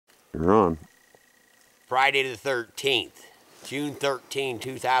You're on. Friday the 13th, June 13,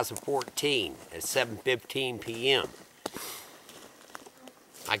 2014 at 7:15 p.m.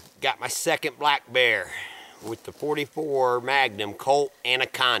 I got my second black bear with the 44 Magnum Colt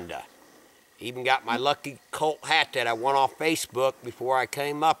Anaconda. Even got my lucky Colt hat that I won off Facebook before I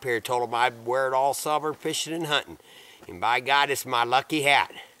came up here. Told them I'd wear it all summer fishing and hunting. And by God, it's my lucky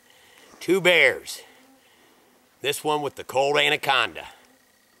hat. 2 bears. This one with the Colt Anaconda.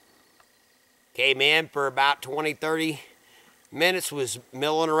 Came in for about 20-30 minutes, was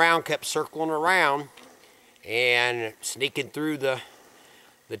milling around, kept circling around, and sneaking through the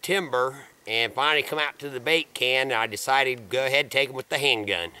timber, and finally come out to the bait can, and I decided to go ahead and take him with the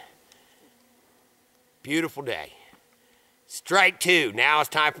handgun. Beautiful day. Strike 2. Now it's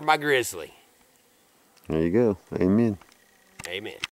time for my grizzly. There you go. Amen. Amen.